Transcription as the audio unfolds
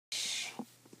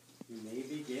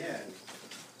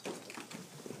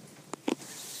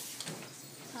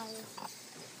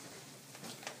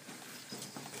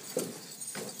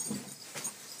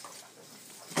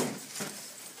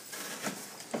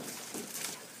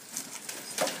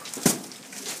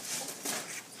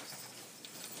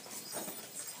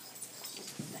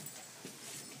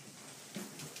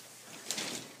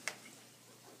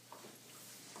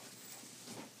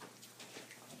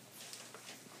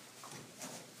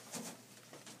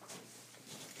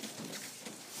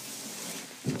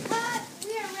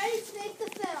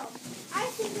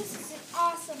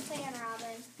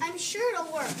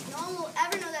it'll work. No one will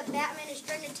ever know that Batman is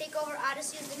trying to take over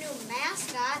Odyssey as the new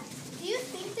mascot. Do you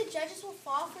think the judges will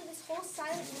fall for this whole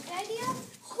silent movie idea?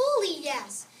 Holy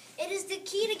yes! It is the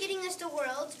key to getting us to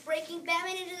worlds, breaking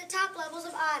Batman into the top levels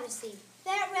of Odyssey.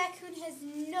 That raccoon has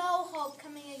no hope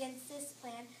coming against this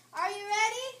plan. Are you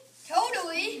ready?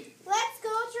 Totally! Let's go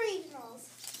to regionals.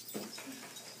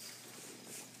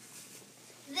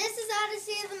 This is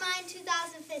Odyssey of the Mind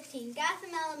 2015,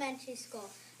 Gotham Elementary School,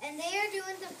 and they are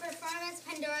doing the performance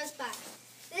Pandora's Box.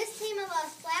 This team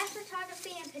allows flash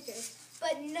photography and pictures,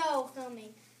 but no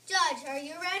filming. Judge, are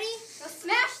you ready? So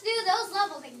smash through those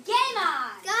levels and game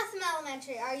on! Gotham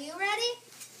Elementary, are you ready?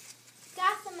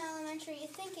 Gotham Elementary is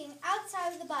thinking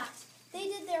outside of the box. They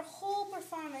did their whole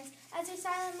performance as a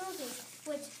silent movie,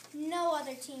 which no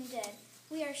other team did.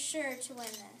 We are sure to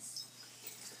win this.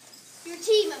 Your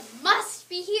team must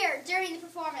be here during the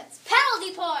performance.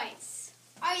 Penalty points!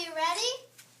 Are you ready?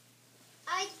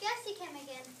 I guess you can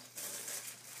begin.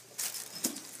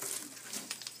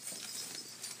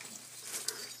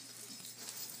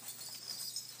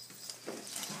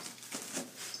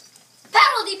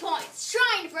 Penalty points!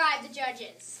 Trying to bribe the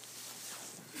judges.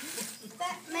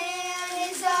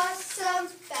 Batman is awesome.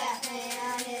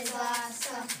 Batman is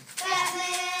awesome.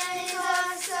 Batman is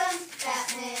awesome.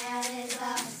 Batman is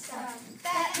awesome.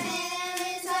 Batman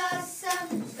is awesome.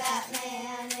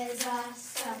 Batman is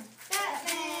awesome.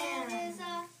 Batman is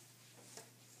awesome.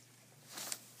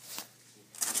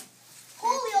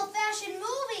 Holy old-fashioned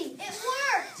movie! It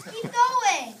worked! Keep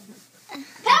going!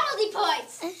 Penalty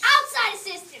points! Outside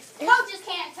assistants! Coaches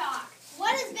can't talk.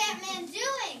 What is Batman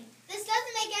doing? This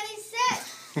doesn't make any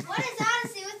sense. What is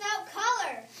Odyssey without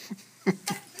color?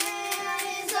 Batman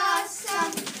is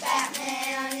awesome.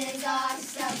 Batman is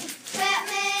awesome.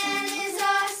 Batman is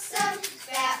awesome.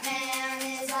 Batman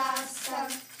is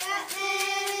awesome.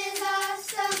 Batman is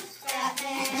awesome.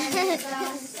 Batman is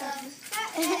awesome.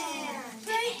 Batman.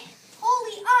 Great.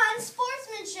 Holy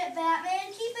unsportsmanship,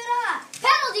 Batman. Keep it up.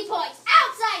 Penalty points!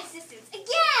 Outside assistants!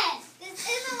 Again! This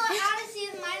isn't what Odyssey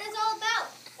of Mine is all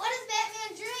about. What is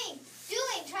Batman doing?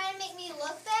 Trying to make me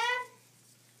look bad?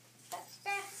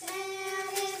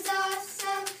 Batman is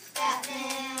awesome.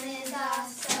 Batman is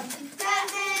awesome.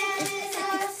 Batman is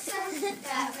awesome.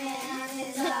 Batman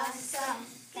is awesome.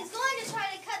 He's going to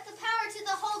try to cut the power to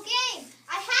the whole game.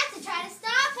 I had to try to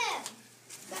stop him.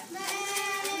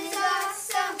 Batman is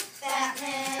awesome.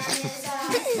 Batman is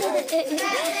awesome.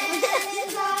 Batman